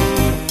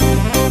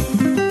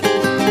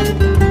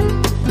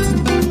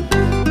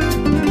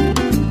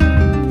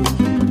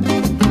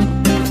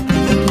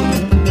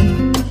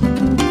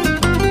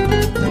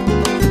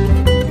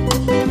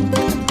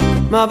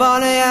 My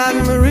Bonnie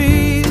and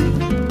Marie,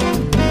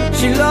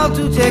 she loved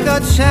to take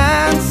her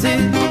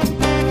chances.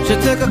 She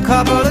took a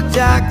couple of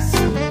jacks,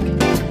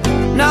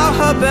 now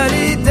her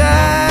belly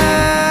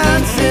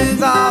dances.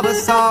 All the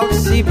South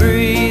Sea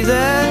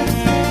breezes,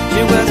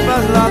 she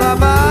whispers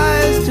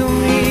lullabies to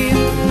me.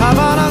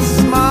 Havana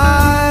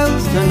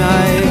smiles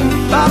tonight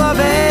by the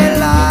Bay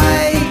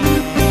Light.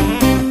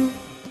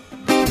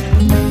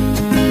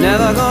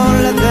 Never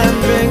gonna let them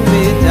bring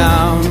me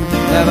down,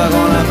 never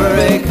gonna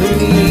break me.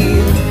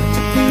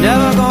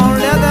 Never gonna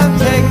let them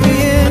take me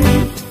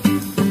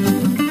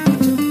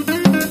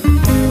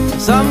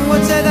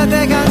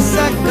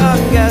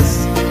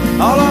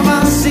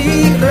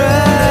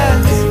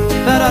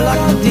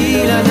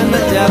dealing in the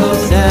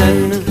devil's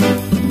den.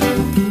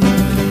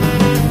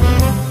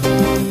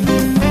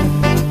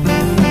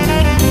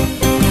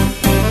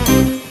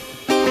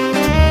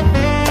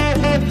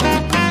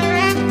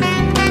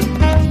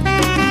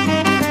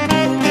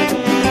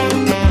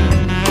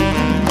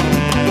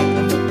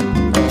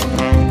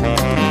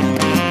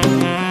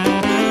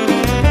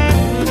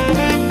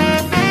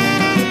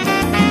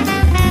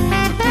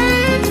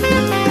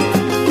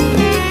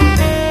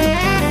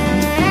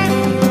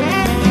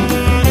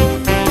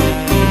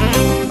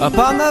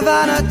 Upon the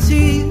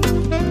vanity,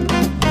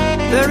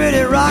 they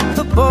really rocked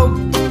the boat.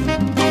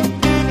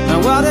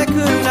 And while they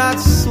could not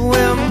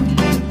swim,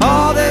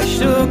 all they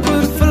sure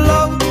could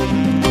float.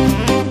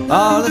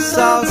 All the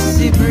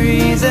saucy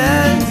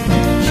breezes,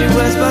 she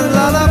whispers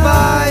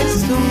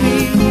lullabies to me.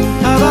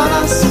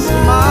 Havana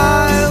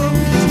smiles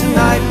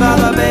tonight by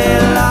the Bay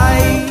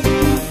Light.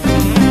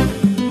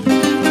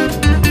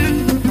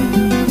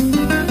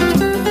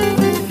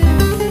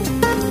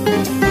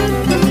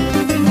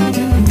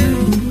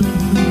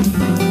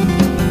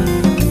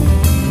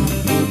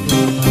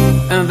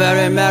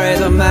 Very merry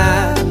the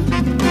man,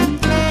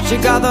 she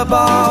got the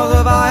balls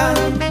of iron.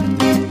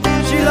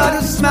 She liked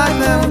to smack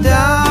them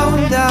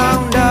down,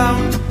 down,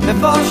 down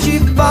before she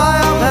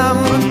filed them.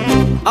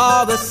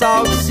 All the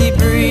salty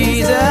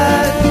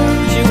breezes,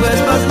 she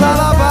whispers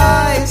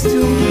lullabies to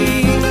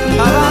me.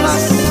 Havana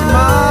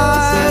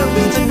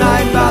smiles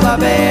tonight by the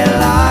Bay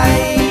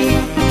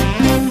Light.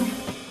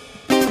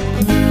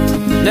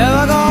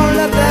 Never gonna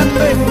let them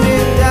break me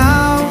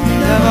down,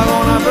 never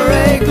gonna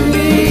break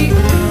me.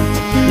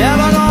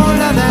 Never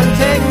gonna let them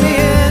take me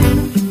in.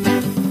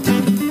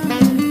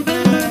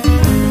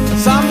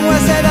 Some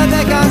will say that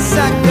they can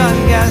second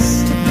guess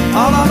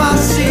all of my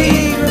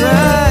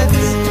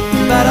secrets.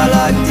 Better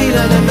luck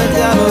dealing in the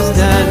devil's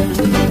den.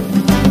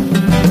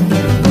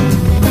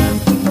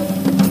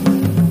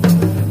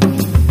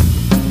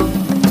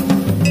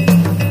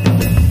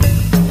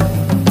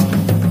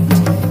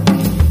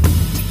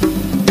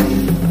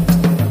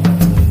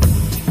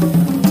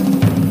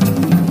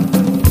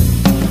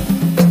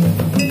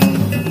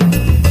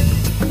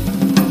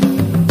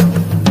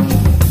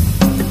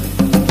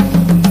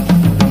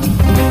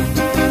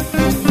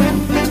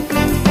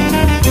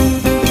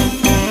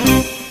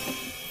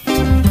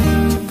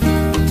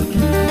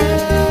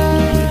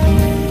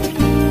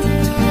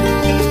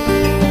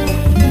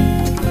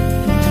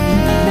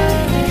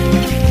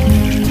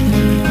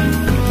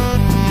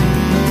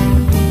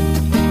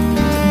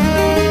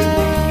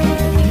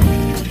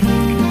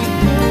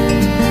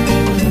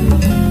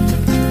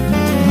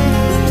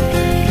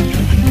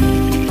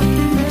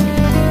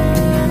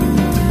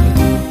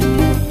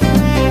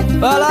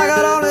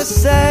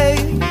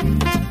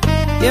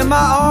 In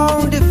my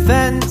own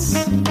defense,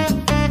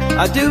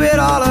 I do it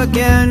all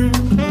again.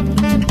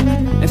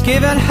 If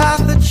given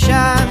half the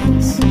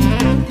chance,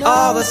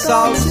 all the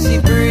salty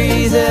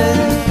breezes,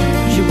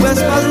 she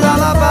whispers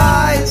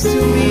lullabies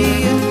to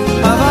me.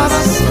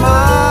 Havana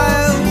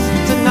smiles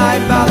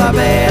tonight by the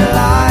Bay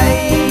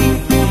Light.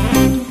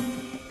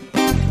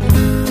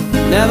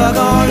 Never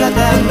gonna let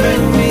them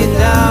bring me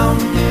down,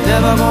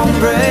 never gonna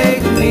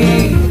break me,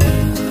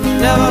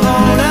 never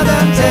gonna let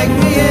them take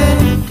me in.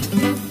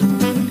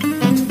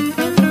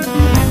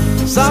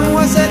 Some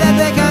will say that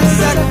they can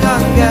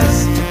second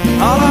guess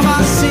all of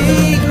my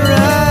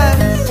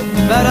secrets.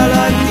 Better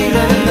luck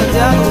dealing in the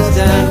devil's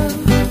den.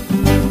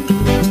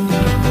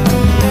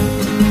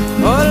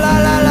 Oh la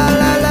la la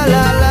la la la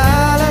la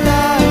la la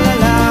la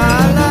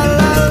la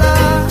la la.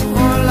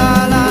 Oh la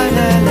la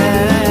la la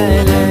la.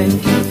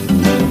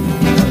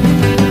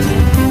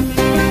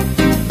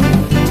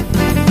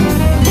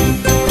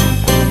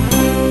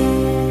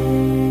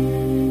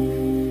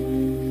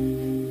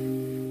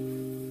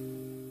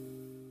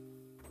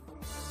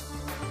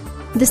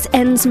 This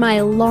ends my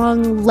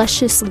long,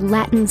 luscious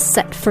Latin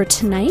set for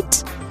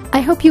tonight.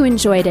 I hope you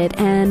enjoyed it,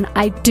 and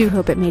I do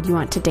hope it made you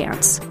want to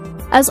dance.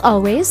 As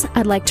always,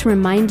 I'd like to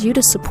remind you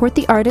to support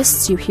the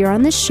artists you hear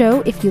on this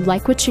show if you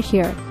like what you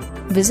hear.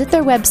 Visit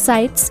their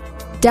websites,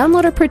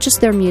 download or purchase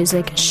their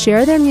music,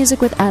 share their music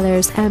with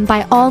others, and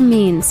by all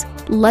means,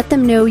 let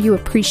them know you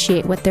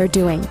appreciate what they're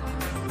doing.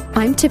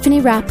 I'm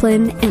Tiffany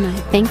Raplin, and I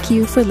thank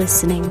you for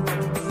listening.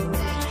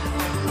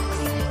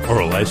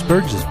 Aural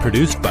Icebergs is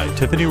produced by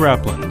Tiffany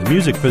Raplin. The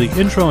music for the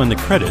intro and the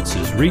credits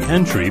is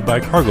Re-Entry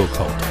by Cargo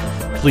Cult.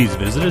 Please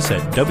visit us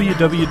at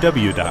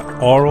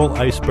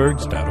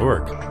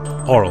www.auralicebergs.org.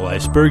 Aural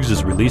Icebergs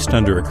is released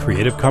under a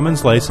Creative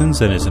Commons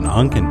license and is an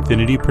Ankh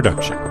Infinity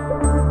production.